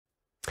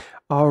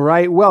All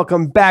right,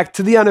 welcome back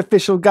to the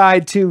unofficial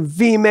guide to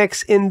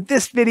vMix. In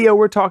this video,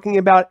 we're talking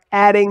about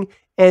adding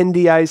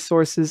NDI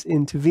sources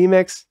into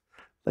vMix.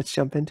 Let's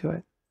jump into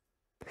it.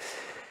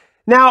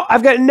 Now,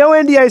 I've got no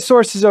NDI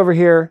sources over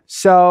here,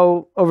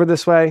 so over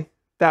this way,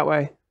 that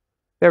way.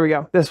 There we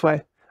go, this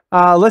way.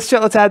 Let's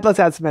add some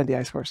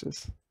NDI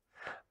sources.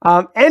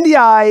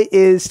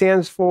 NDI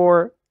stands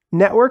for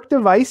Network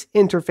Device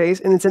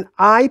Interface, and it's an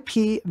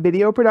IP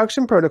video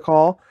production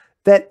protocol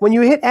that when you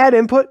hit add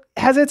input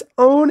has its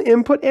own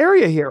input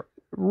area here,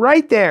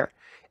 right there.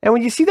 And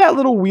when you see that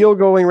little wheel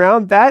going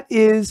around, that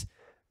is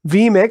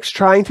vMix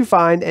trying to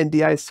find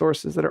NDI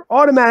sources that are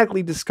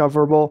automatically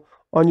discoverable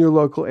on your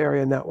local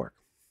area network.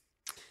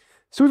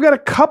 So we've got a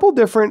couple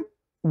different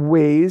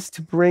ways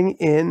to bring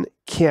in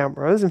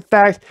cameras. In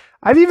fact,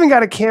 I've even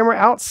got a camera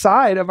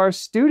outside of our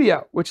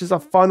studio, which is a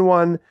fun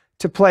one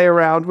to play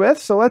around with.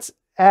 So let's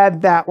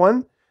add that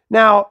one.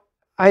 Now,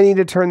 I need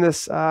to turn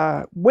this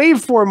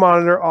waveform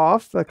monitor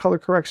off, the color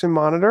correction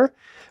monitor.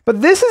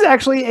 But this is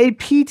actually a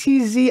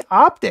PTZ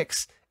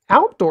Optics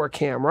outdoor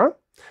camera.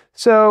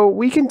 So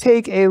we can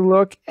take a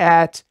look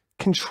at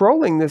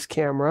controlling this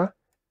camera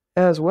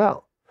as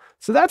well.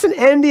 So that's an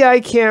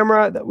NDI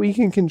camera that we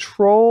can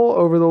control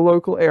over the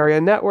local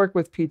area network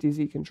with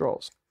PTZ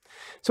controls.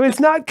 So it's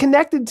not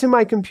connected to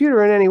my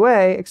computer in any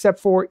way except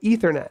for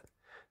Ethernet.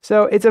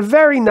 So it's a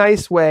very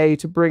nice way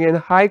to bring in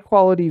high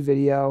quality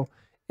video.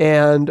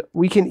 And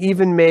we can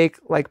even make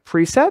like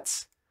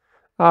presets.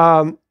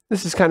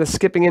 This is kind of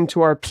skipping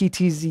into our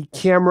PTZ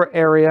camera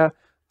area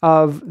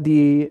of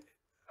the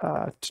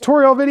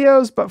tutorial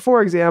videos. But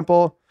for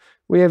example,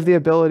 we have the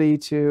ability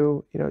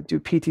to do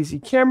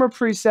PTZ camera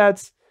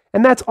presets,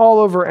 and that's all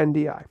over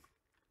NDI.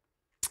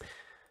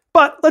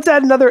 But let's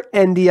add another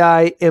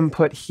NDI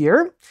input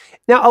here.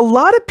 Now, a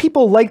lot of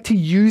people like to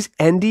use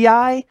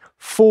NDI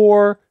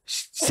for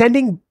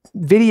sending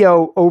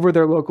video over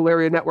their local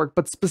area network,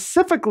 but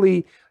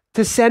specifically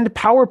to send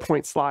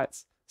PowerPoint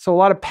slides. So a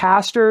lot of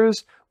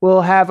pastors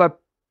will have a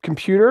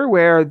computer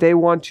where they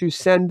want to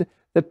send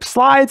the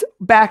slides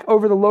back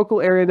over the local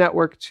area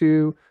network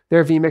to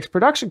their vMix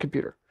production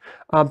computer.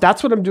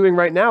 That's what I'm doing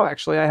right now,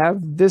 actually. I have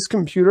this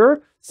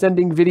computer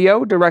sending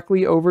video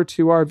directly over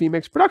to our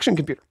vMix production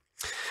computer.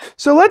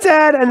 So let's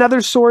add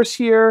another source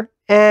here.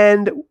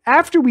 And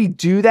after we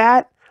do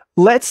that,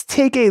 let's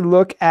take a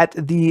look at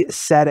the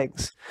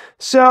settings.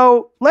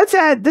 So let's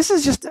add, this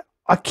is just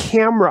a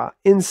camera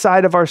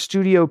inside of our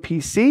studio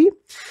PC.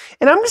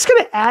 And I'm just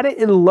going to add it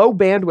in low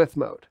bandwidth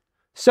mode.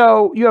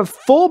 So you have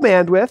full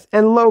bandwidth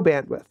and low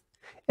bandwidth.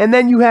 And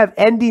then you have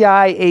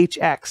NDI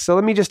HX. So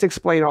let me just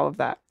explain all of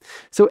that.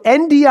 So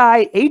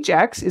NDI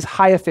HX is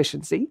high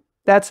efficiency.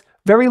 That's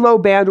very low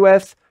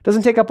bandwidth,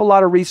 doesn't take up a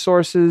lot of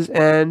resources,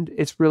 and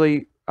it's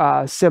really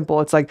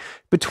simple. It's like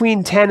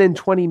between 10 and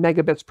 20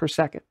 megabits per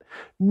second.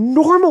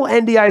 Normal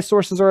NDI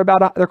sources are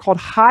they're called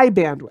high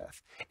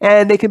bandwidth,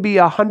 and they can be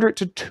 100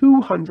 to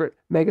 200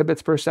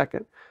 megabits per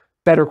second.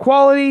 Better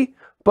quality,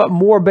 but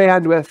more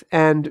bandwidth,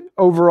 and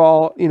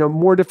overall,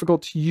 more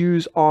difficult to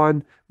use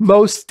on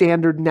most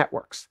standard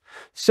networks.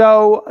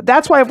 So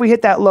that's why if we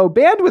hit that low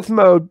bandwidth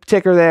mode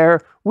ticker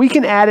there, we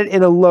can add it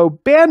in a low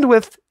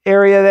bandwidth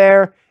area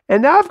there.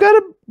 And now I've got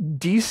a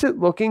decent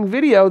looking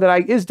video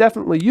that is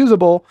definitely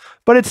usable,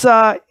 but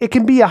it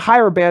can be a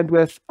higher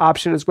bandwidth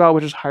option as well,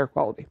 which is higher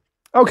quality.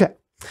 Okay,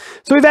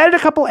 so we've added a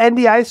couple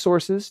NDI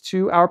sources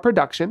to our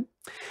production.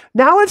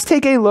 Now let's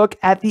take a look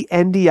at the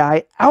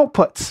NDI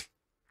outputs.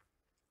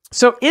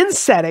 So in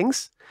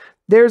settings,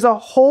 there's a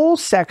whole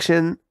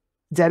section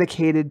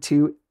dedicated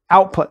to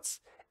outputs,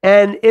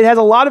 and it has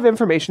a lot of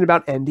information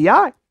about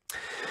NDI.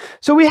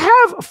 So we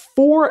have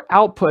 4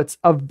 outputs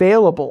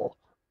available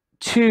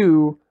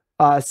to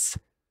us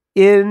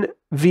in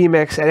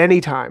vMix at any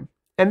time.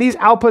 And these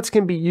outputs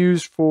can be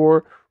used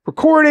for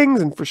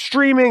recordings and for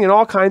streaming and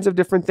all kinds of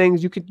different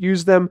things. You could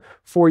use them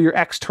for your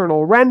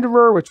external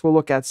renderer, which we'll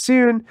look at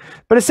soon.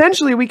 But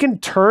essentially, we can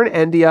turn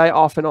NDI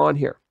off and on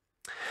here.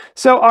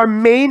 So our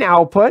main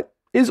output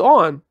is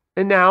on.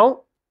 And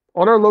now,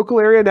 on our local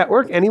area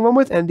network, anyone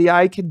with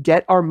NDI could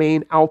get our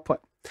main output.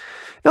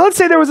 Now, let's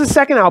say there was a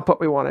second output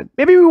we wanted.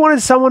 Maybe we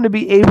wanted someone to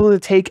be able to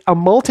take a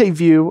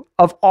multi-view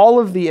of all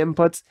of the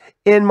inputs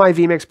in my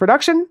vMix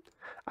production.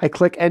 I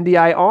click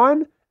NDI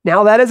on.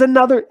 Now that is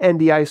another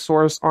NDI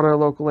source on our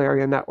local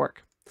area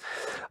network.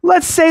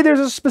 Let's say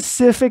there's a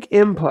specific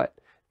input.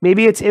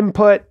 Maybe it's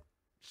input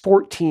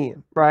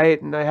 14,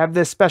 right? And I have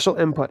this special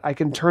input. I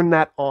can turn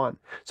that on.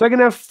 So I can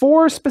have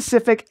 4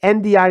 specific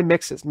NDI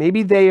mixes.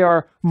 Maybe they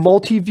are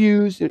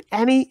multi-views,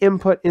 any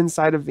input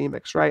inside of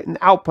vMix, right? And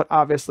output,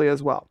 obviously,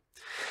 as well.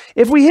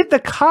 If we hit the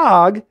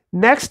cog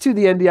next to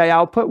the NDI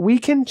output, we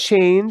can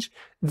change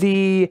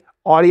the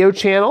audio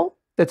channel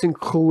that's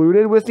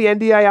included with the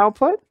NDI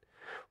output.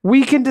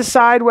 We can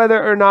decide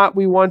whether or not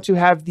we want to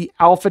have the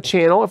alpha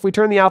channel. If we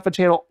turn the alpha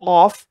channel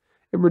off,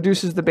 it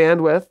reduces the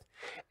bandwidth.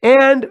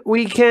 And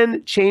we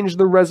can change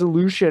the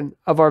resolution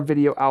of our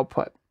video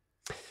output.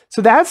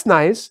 So that's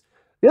nice.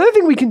 The other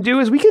thing we can do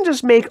is we can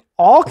just make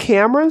all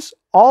cameras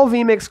all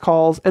vMix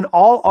calls, and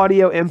all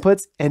audio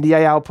inputs,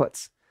 NDI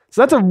outputs.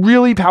 So that's a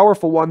really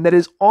powerful one that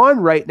is on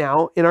right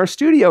now in our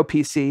studio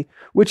PC,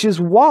 which is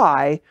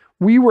why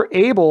we were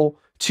able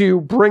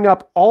to bring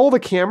up all the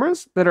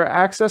cameras that are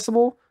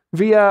accessible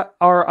via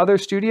our other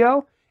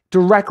studio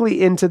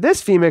directly into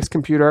this vMix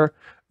computer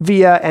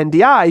via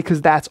NDI,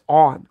 because that's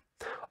on.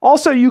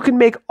 Also, you can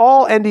make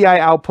all NDI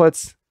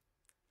outputs,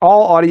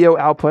 all audio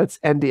outputs,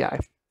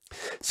 NDI.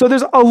 So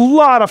there's a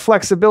lot of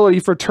flexibility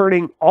for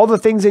turning all the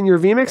things in your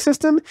vMix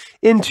system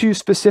into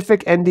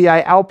specific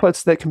NDI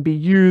outputs that can be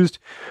used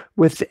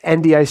with the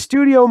NDI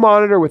Studio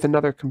monitor, with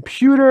another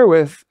computer,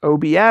 with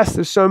OBS.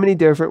 There's so many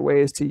different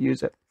ways to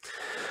use it.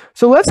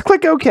 So let's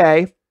click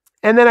OK.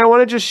 And then I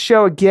want to just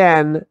show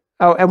again.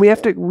 Oh, and we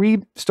have to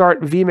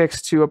restart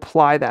vMix to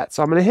apply that.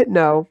 So I'm going to hit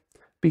no,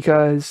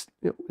 because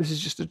this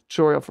is just a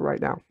tutorial for right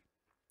now.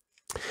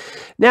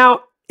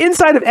 Now,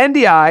 inside of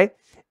NDI,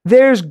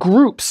 there's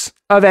groups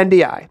of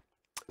NDI.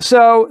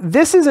 So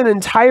this is an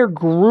entire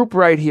group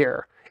right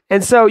here.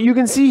 And so you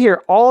can see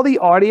here, all the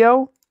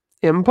audio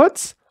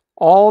inputs,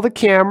 all the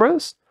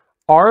cameras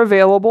are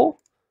available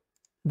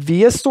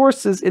via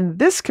sources in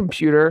this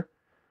computer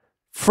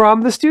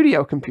from the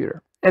studio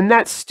computer. And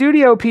that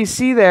studio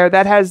PC there,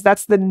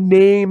 that's the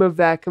name of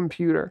that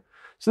computer.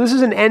 So this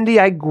is an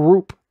NDI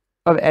group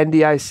of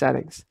NDI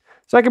settings.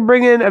 So I can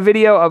bring in a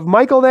video of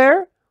Michael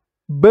there.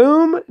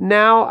 Boom,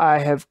 now I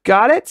have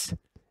got it.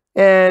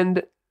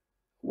 And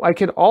I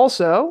can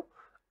also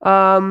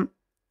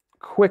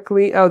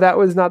quickly, oh, that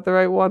was not the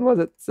right one, was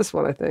it? It's this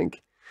one, I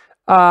think.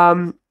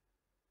 There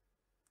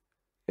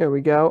we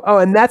go. Oh,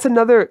 and that's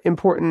another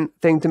important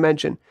thing to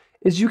mention,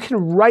 is you can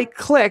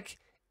right-click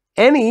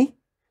any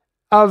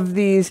of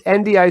these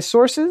NDI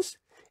sources,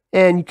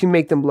 and you can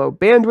make them low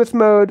bandwidth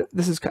mode.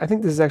 I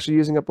think this is actually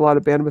using up a lot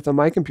of bandwidth on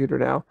my computer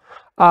now.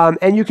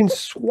 And you can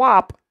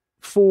swap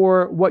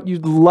for what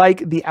you'd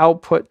like the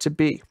output to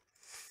be.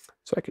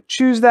 So I could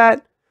choose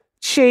that,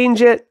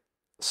 change it,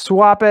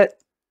 swap it,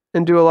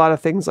 and do a lot of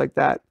things like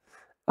that.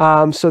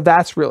 So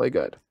that's really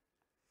good.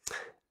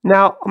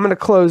 Now I'm going to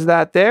close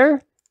that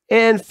there.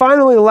 And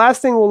finally, the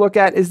last thing we'll look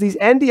at is these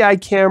NDI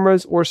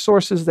cameras or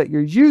sources that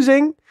you're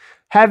using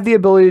have the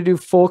ability to do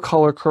full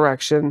color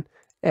correction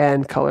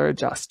and color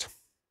adjust.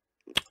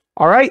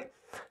 All right,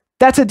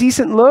 that's a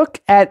decent look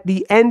at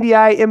the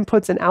NDI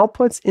inputs and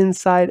outputs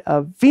inside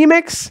of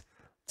vMix.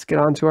 Let's get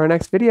on to our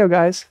next video,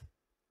 guys.